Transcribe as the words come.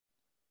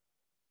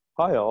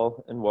Hi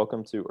all, and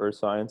welcome to Earth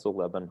Science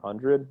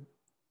 1100.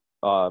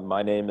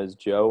 My name is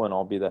Joe, and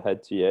I'll be the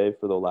head TA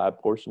for the lab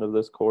portion of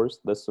this course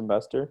this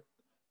semester.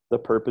 The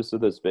purpose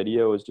of this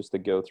video is just to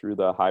go through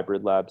the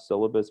hybrid lab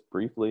syllabus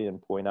briefly and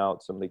point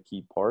out some of the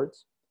key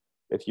parts.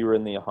 If you are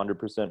in the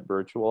 100%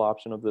 virtual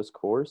option of this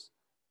course,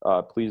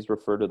 please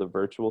refer to the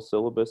virtual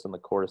syllabus and the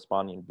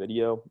corresponding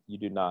video. You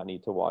do not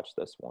need to watch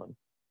this one.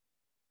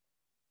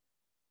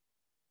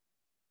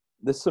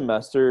 This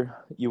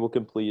semester, you will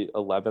complete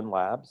 11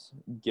 labs.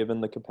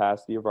 Given the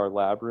capacity of our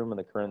lab room and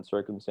the current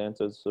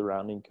circumstances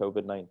surrounding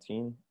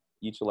COVID-19,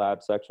 each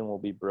lab section will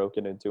be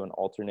broken into an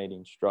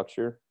alternating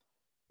structure.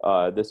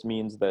 This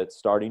means that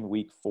starting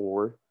week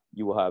 4,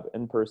 you will have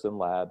in-person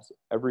labs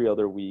every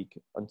other week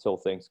until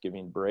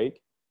Thanksgiving break.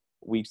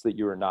 Weeks that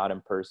you are not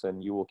in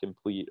person, you will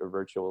complete a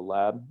virtual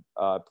lab.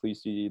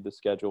 Please see the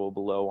schedule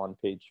below on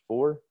page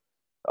 4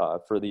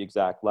 for the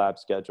exact lab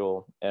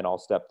schedule, and I'll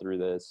step through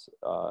this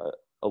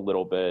a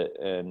little bit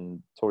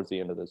and towards the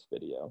end of this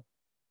video.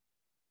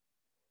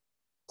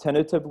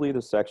 Tentatively,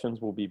 the sections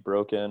will be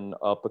broken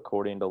up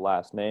according to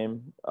last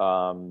name,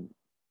 and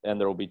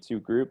there will be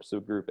 2 groups, so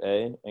Group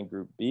A and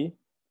Group B.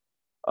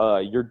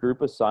 Your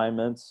group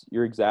assignments,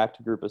 your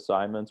exact group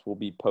assignments will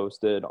be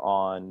posted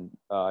on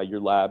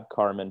your lab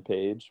Carmen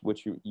page,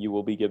 which you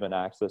will be given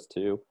access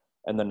to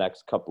in the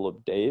next couple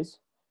of days.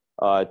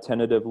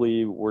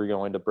 Tentatively, we're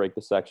going to break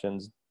the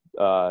sections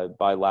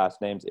by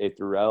last names A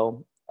through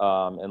L,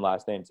 and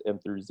last names M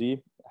through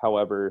Z.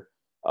 However,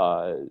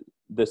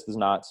 this does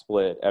not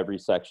split every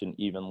section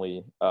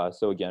evenly.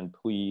 So again,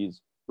 please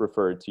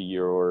refer to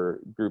your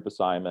group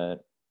assignment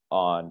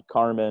on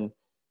Carmen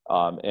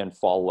and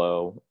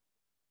follow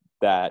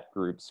that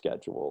group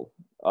schedule.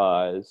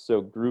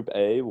 So Group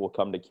A will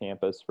come to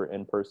campus for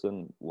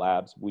in-person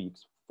labs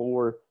weeks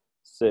 4,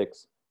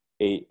 6,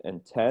 8,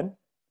 and 10.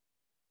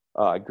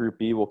 Group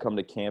B will come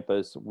to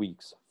campus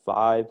weeks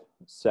 5,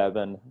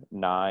 7,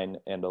 9,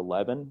 and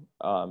 11.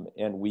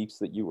 And weeks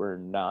that you are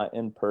not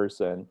in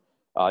person,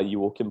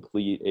 you will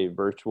complete a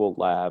virtual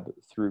lab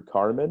through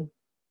Carmen.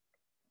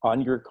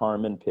 On your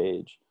Carmen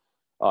page,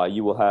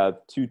 you will have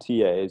 2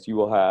 TAs. You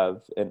will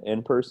have an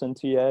in-person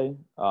TA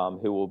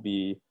who will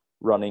be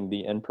running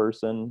the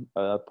in-person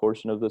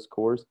portion of this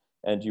course,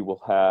 and you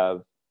will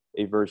have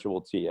a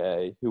virtual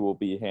TA who will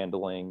be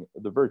handling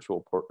the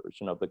virtual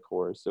portion of the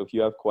course. So if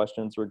you have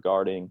questions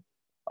regarding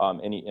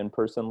any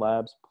in-person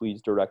labs,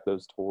 please direct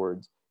those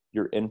towards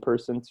your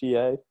in-person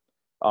TA.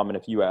 And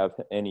if you have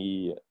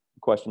any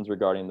questions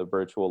regarding the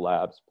virtual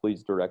labs,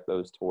 please direct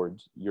those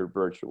towards your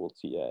virtual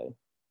TA.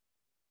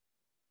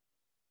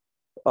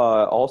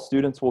 All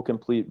students will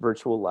complete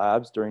virtual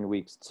labs during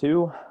weeks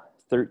 2,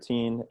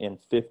 13, and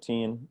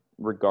 15,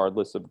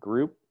 regardless of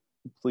group.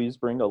 Please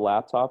bring a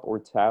laptop or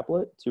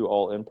tablet to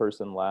all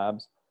in-person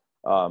labs.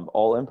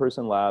 All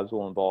in-person labs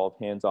will involve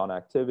hands-on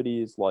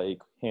activities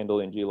like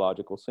handling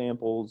geological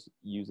samples,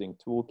 using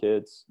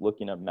toolkits,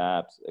 looking at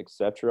maps,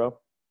 etc.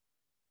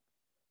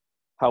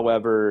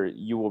 However,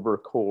 you will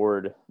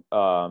record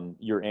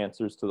your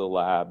answers to the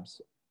labs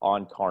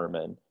on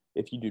Carmen.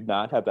 If you do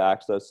not have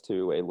access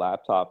to a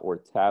laptop or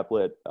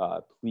tablet,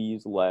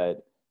 please let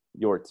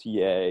your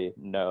TA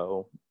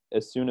know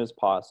as soon as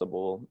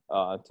possible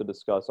to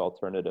discuss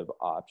alternative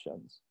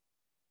options.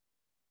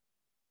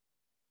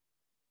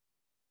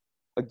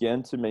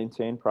 Again, to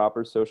maintain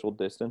proper social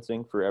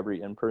distancing for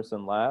every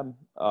in-person lab,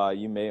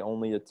 you may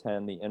only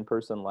attend the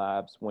in-person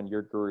labs when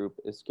your group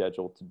is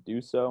scheduled to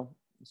do so.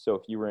 So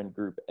if you were in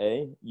Group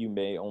A, you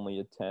may only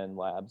attend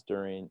labs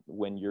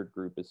when your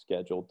group is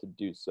scheduled to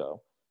do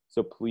so.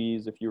 So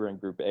please, if you're in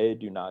Group A,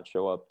 do not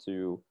show up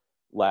to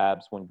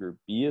labs when Group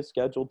B is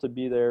scheduled to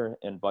be there,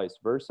 and vice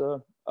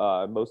versa.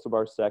 Most of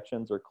our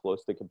sections are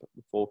close to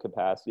full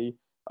capacity.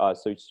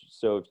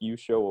 So if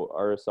you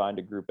are assigned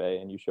to Group A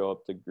and you show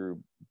up to Group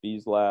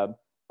B's lab,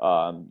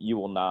 you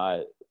will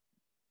not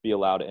be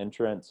allowed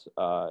entrance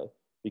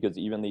because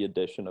even the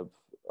addition of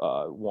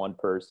one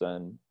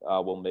person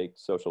will make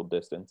social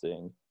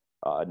distancing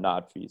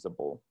not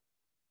feasible.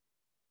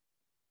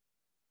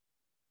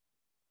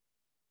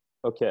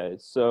 Okay,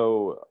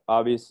 so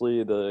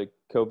obviously the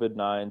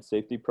COVID-19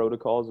 safety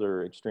protocols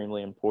are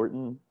extremely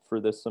important for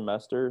this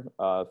semester,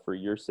 for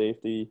your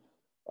safety,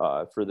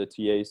 for the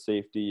TA's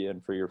safety,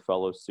 and for your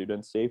fellow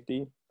students'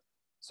 safety.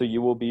 So you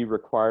will be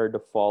required to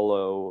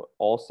follow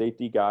all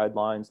safety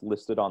guidelines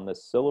listed on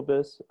this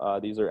syllabus.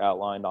 These are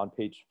outlined on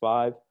page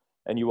 5,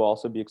 and you will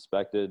also be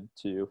expected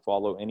to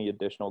follow any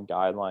additional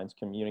guidelines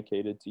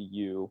communicated to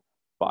you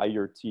by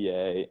your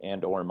TA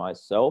and or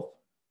myself.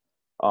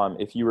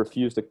 If you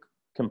refuse to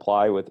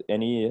comply with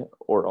any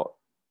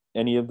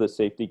of the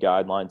safety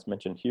guidelines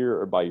mentioned here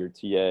or by your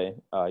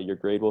TA, your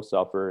grade will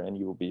suffer and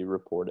you will be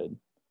reported.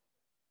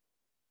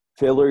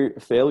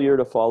 Failure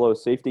to follow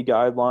safety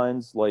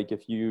guidelines, like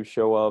if you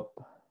show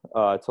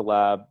up to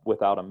lab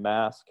without a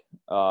mask,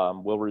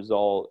 will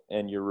result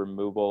in your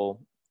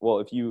removal. Well,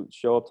 if you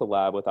show up to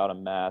lab without a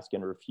mask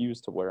and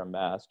refuse to wear a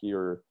mask,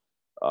 you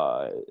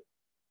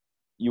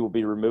will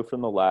be removed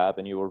from the lab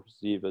and you will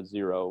receive a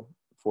 0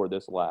 for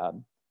this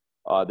lab.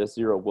 This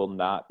 0 will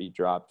not be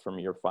dropped from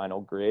your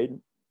final grade.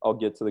 I'll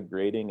get to the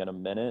grading in a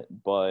minute,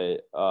 but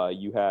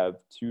you have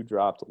 2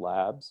 dropped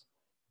labs.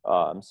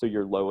 So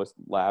your lowest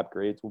lab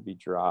grades will be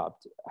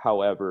dropped.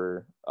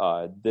 However,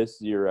 this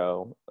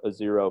 0, a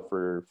 0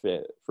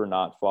 for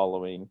not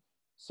following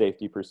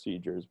safety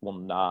procedures, will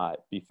not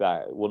be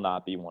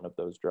one of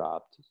those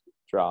drops.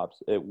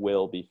 It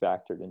will be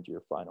factored into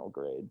your final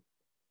grade.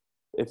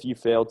 If you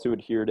fail to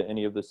adhere to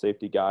any of the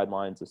safety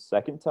guidelines a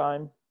second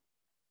time,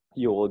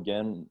 you will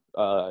again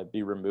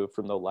be removed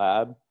from the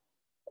lab.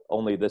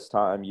 Only this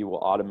time you will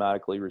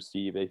automatically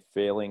receive a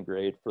failing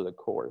grade for the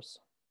course.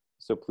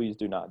 So please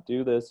do not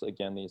do this.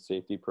 Again, these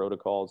safety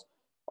protocols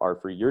are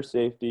for your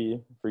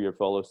safety, for your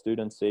fellow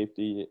students'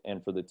 safety,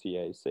 and for the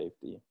TA's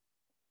safety.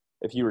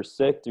 If you are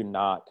sick, do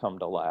not come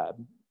to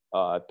lab,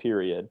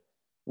 period.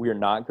 We are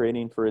not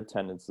grading for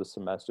attendance this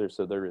semester,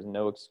 so there is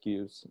no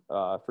excuse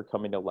for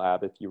coming to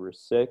lab if you were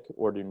sick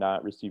or do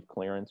not receive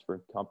clearance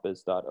for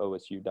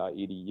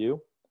compass.osu.edu.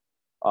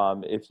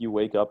 If you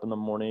wake up in the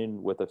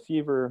morning with a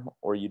fever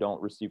or you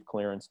don't receive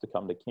clearance to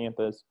come to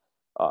campus,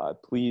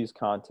 please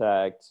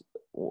contact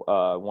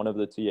one of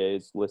the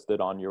TAs listed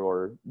on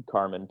your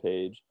Carmen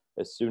page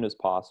as soon as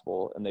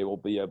possible, and they will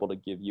be able to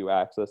give you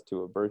access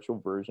to a virtual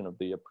version of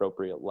the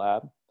appropriate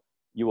lab.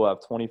 You will have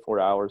 24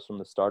 hours from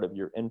the start of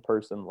your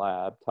in-person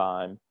lab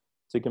time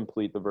to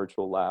complete the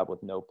virtual lab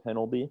with no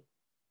penalty.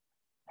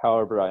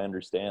 However, I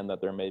understand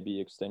that there may be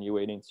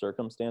extenuating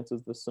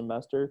circumstances this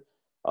semester.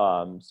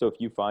 So if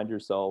you find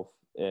yourself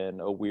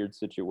in a weird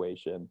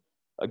situation,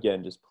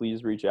 again, just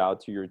please reach out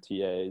to your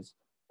TAs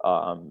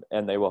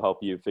and they will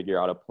help you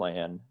figure out a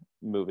plan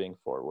moving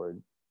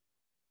forward.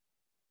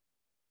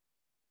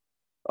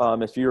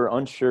 If you're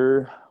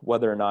unsure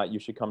whether or not you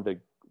should come to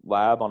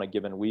lab on a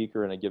given week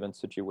or in a given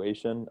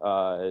situation,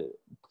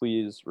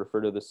 please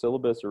refer to the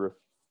syllabus or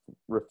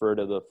refer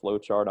to the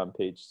flowchart on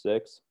page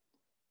 6.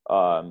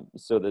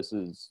 So this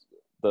is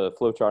the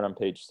flowchart on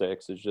page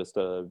 6 is just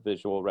a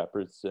visual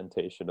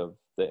representation of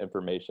the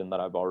information that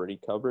I've already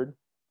covered.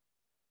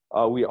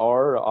 We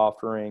are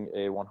offering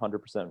a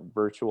 100%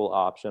 virtual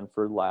option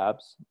for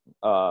labs.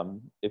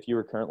 If you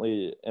are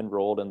currently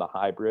enrolled in the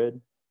hybrid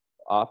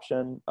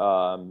option,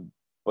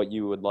 but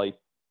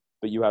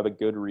you have a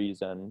good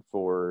reason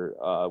for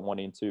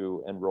wanting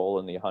to enroll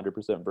in the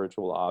 100%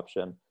 virtual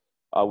option,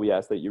 we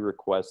ask that you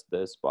request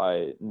this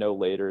by no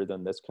later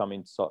than this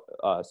coming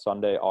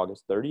Sunday,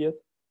 August 30th.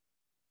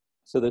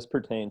 So this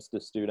pertains to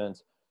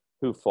students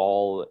who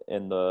fall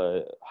in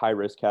the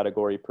high-risk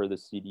category per the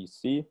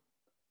CDC,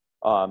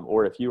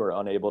 or if you are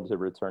unable to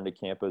return to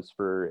campus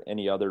for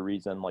any other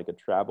reason like a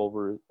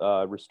travel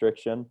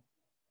restriction.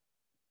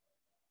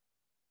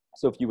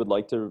 So if you would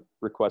like to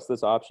request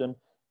this option,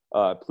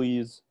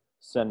 please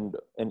send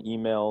an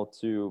email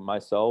to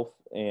myself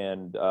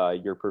and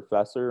your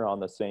professor on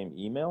the same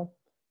email.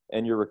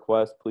 And your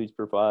request, please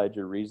provide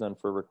your reason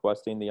for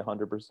requesting the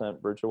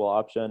 100% virtual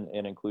option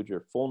and include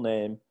your full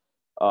name,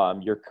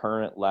 your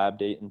current lab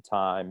date and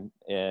time,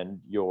 and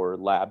your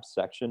lab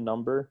section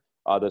number.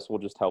 This will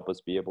just help us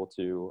be able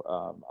to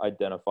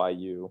identify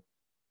you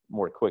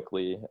more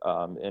quickly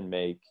and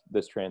make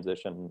this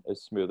transition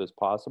as smooth as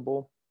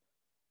possible.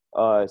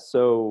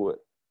 So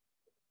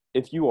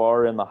if you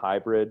are in the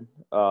hybrid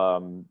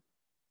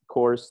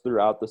course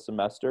throughout the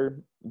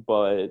semester,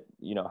 but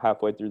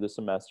halfway through the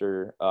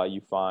semester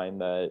you find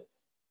that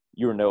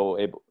you're no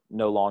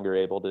longer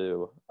able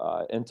to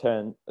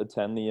attend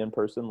the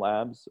in-person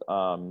labs,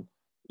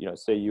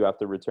 say you have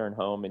to return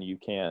home and you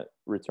can't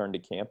return to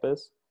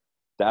campus,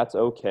 that's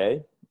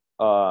okay.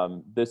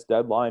 This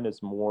deadline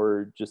is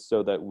more just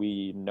so that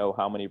we know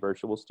how many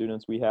virtual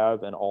students we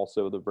have, and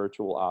also the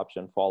virtual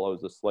option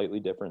follows a slightly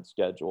different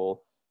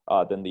schedule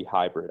than the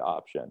hybrid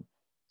option.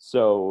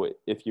 So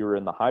if you're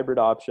in the hybrid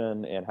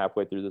option and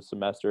halfway through the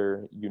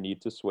semester, you need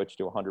to switch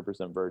to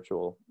 100%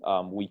 virtual.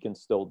 We can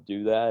still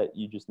do that.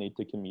 You just need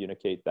to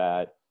communicate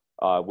that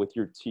with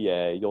your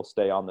TA. You'll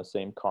stay on the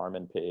same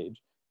Carmen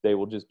page. They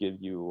will just give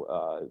you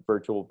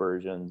virtual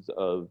versions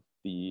of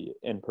the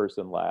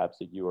in-person labs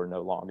that you are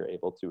no longer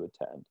able to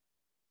attend.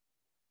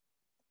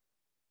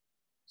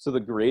 So the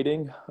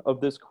grading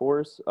of this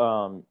course,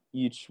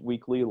 each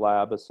weekly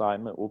lab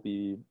assignment will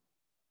be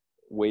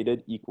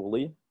weighted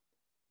equally.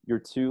 Your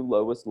 2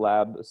 lowest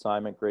lab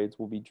assignment grades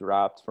will be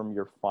dropped from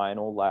your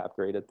final lab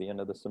grade at the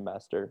end of the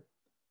semester.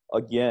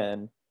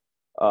 Again,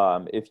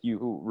 if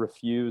you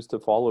refuse to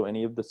follow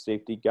any of the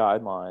safety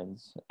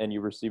guidelines and you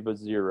receive a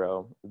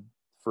 0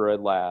 for a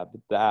lab,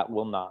 that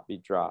will not be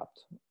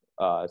dropped.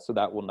 So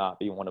that will not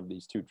be one of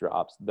these 2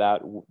 drops.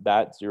 That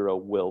 0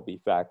 will be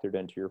factored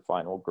into your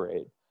final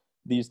grade.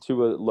 These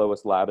 2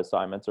 lowest lab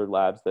assignments are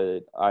labs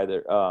that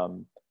either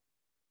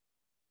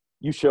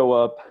you show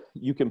up,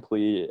 you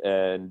complete,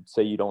 and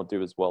say you don't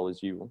do as well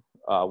as you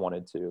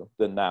wanted to,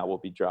 then that will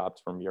be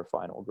dropped from your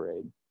final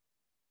grade.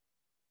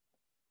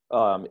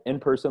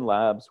 In-person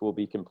labs will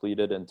be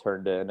completed and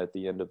turned in at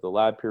the end of the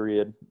lab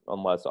period,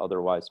 unless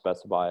otherwise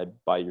specified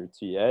by your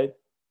TA.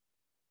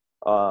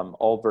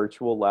 All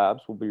virtual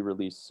labs will be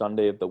released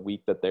Sunday of the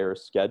week that they are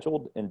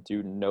scheduled and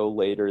due no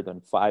later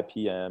than 5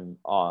 p.m.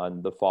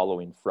 on the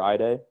following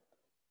Friday.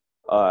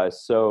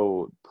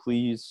 So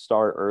please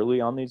start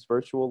early on these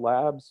virtual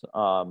labs.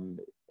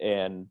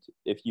 And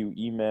if you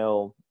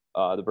email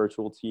the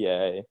virtual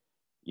TA,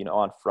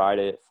 on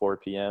Friday at 4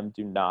 p.m.,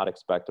 do not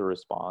expect a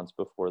response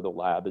before the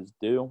lab is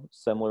due.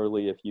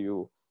 Similarly, if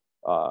you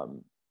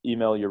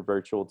email your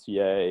virtual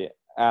TA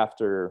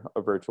after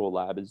a virtual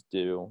lab is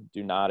due,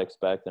 do not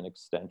expect an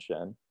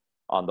extension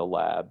on the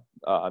lab.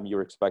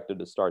 You're expected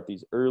to start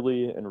these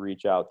early and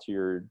reach out to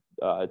your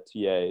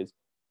TAs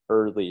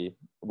early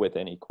with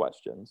any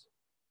questions.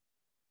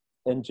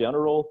 In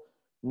general,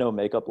 no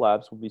makeup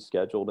labs will be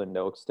scheduled and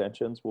no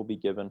extensions will be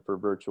given for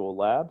virtual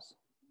labs.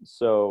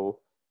 So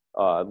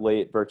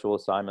late virtual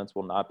assignments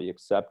will not be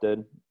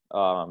accepted.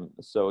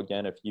 So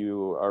again, if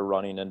you are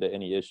running into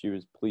any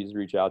issues, please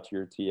reach out to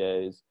your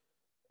TAs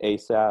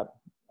ASAP.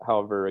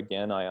 However,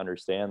 again, I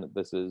understand that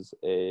this is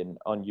an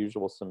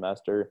unusual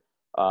semester.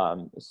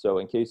 So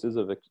in cases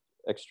of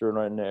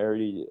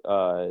extraordinary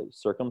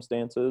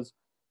circumstances,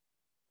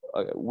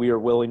 we are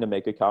willing to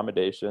make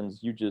accommodations.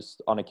 You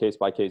just, on a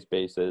case-by-case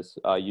basis,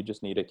 you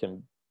just need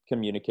to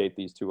communicate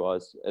these to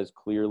us as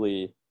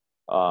clearly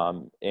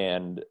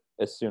and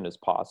as soon as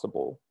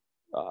possible.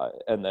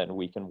 And then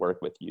we can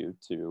work with you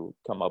to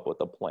come up with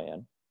a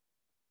plan.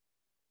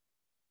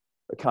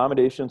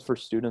 Accommodations for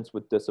students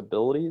with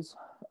disabilities.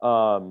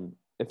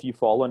 If you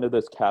fall into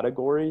this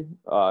category,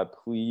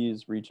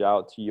 please reach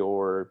out to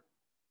your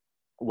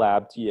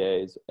lab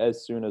TAs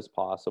as soon as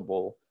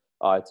possible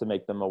to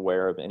make them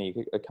aware of any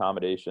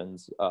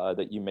accommodations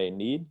that you may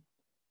need.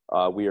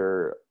 We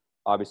are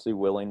obviously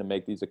willing to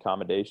make these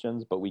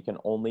accommodations, but we can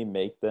only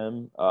make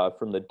them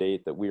from the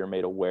date that we are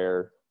made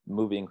aware.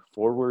 Moving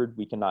forward,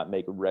 we cannot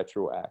make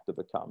retroactive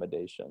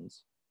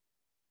accommodations.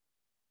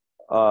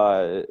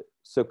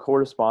 So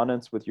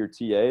correspondence with your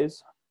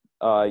TAs,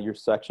 your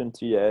section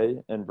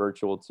TA and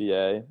virtual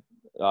TA,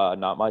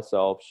 not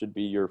myself, should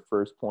be your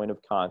first point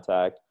of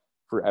contact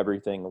for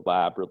everything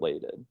lab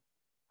related.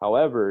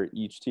 However,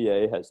 each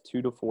TA has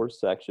 2 to 4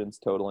 sections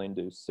totaling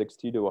to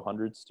 60 to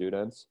 100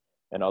 students.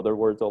 In other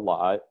words, a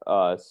lot.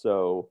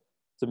 So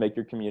to make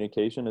your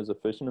communication as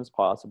efficient as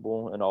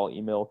possible in all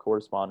email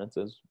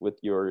correspondences with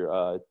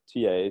your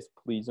TAs,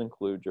 please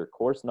include your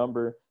course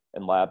number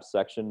and lab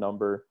section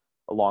number,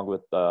 along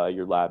with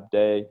your lab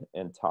day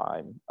and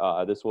time.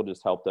 This will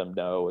just help them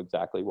know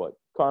exactly what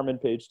Carmen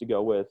page to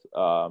go with,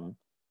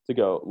 to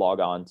go log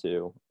on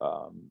to.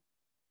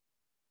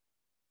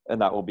 And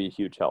that will be a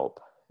huge help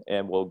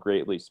and will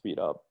greatly speed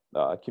up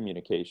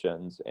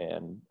communications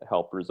and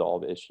help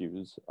resolve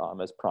issues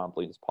as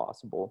promptly as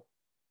possible.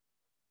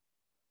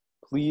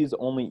 Please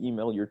only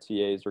email your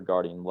TAs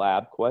regarding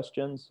lab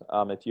questions.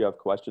 If you have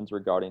questions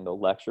regarding the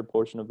lecture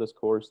portion of this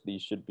course,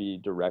 these should be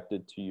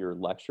directed to your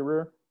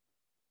lecturer.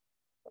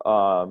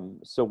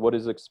 So what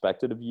is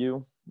expected of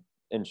you?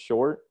 In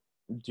short,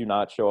 do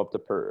not show up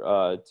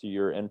to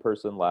your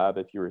in-person lab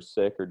if you are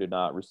sick or did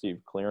not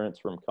receive clearance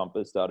from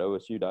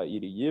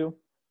compass.osu.edu.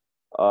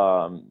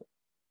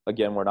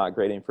 Again, we're not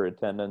grading for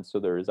attendance, so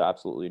there is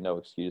absolutely no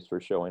excuse for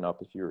showing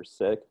up if you are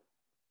sick.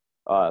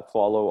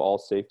 Follow all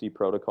safety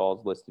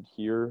protocols listed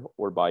here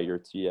or by your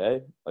TA.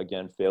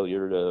 Again,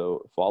 failure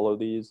to follow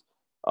these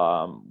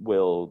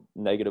will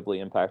negatively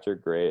impact your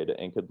grade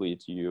and could lead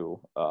to you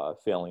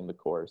failing the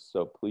course.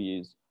 So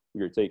please,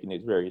 you're taking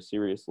these very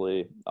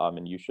seriously,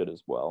 and you should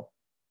as well.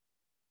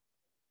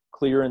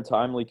 Clear and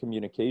timely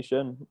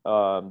communication.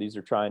 These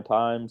are trying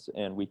times,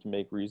 and we can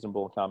make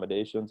reasonable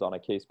accommodations on a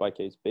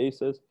case-by-case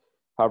basis.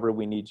 However,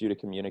 we need you to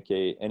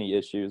communicate any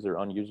issues or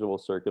unusual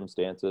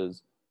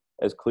circumstances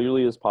as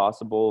clearly as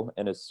possible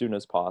and as soon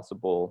as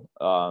possible,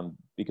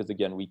 because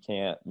again, we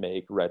can't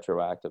make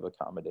retroactive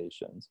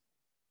accommodations.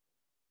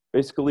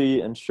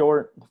 Basically, in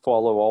short,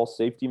 follow all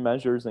safety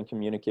measures and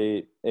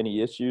communicate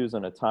any issues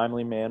in a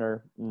timely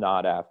manner,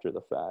 not after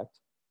the fact.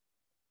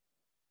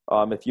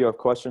 If you have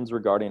questions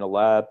regarding a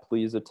lab,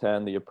 please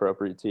attend the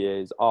appropriate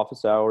TA's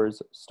office hours.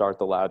 Start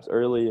the labs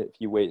early. If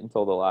you wait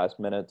until the last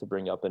minute to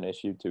bring up an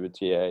issue to a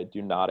TA,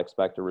 do not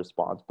expect a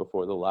response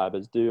before the lab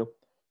is due.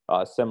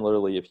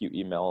 Similarly, if you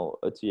email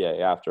a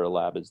TA after a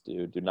lab is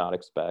due, do not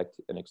expect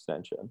an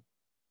extension.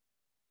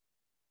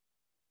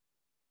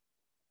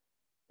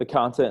 The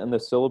content in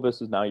the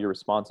syllabus is now your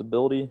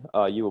responsibility.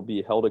 You will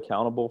be held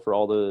accountable for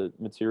all the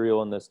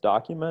material in this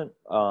document.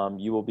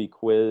 You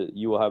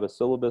will have a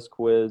syllabus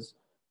quiz,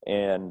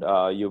 and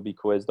you'll be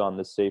quizzed on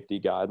the safety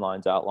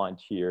guidelines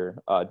outlined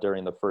here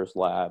during the first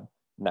lab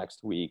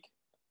next week.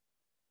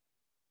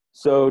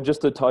 So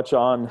just to touch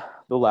on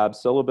the lab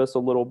syllabus a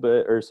little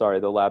bit,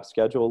 the lab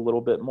schedule a little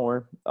bit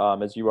more.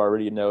 As you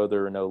already know,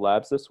 there are no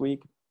labs this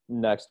week.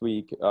 Next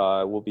week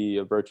will be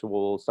a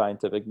virtual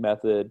scientific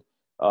method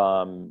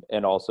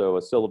and also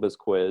a syllabus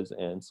quiz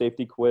and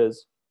safety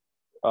quiz.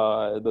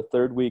 The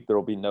third week, there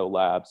will be no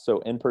labs. So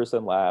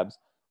in-person labs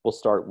will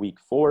start week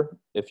 4.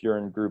 If you're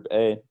in group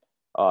A,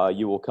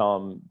 you will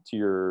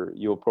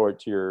report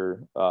to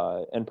your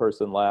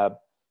in-person lab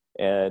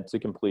And to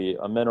complete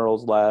a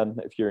minerals lab,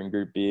 if you're in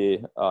group B,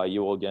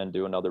 you will again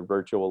do another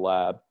virtual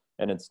lab,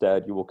 and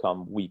instead you will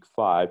come week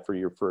 5 for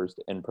your first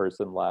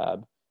in-person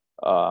lab.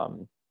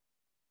 And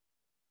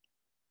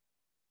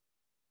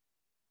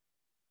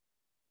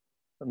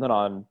then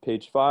on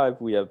page 5,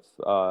 we have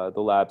the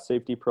lab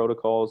safety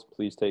protocols.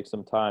 Please take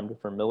some time to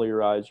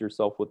familiarize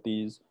yourself with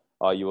these.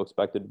 You'll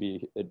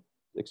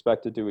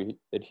expected to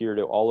adhere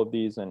to all of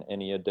these and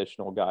any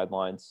additional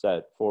guidelines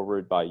set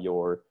forward by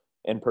your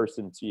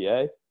in-person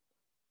TA.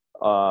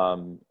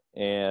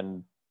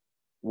 And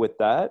with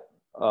that,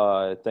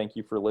 thank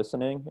you for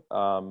listening.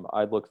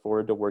 I look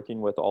forward to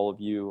working with all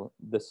of you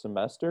this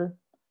semester.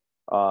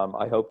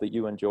 I hope that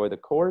you enjoy the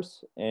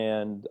course,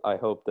 and I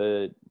hope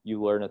that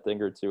you learn a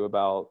thing or two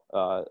about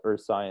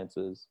earth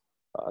sciences.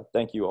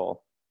 Thank you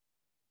all.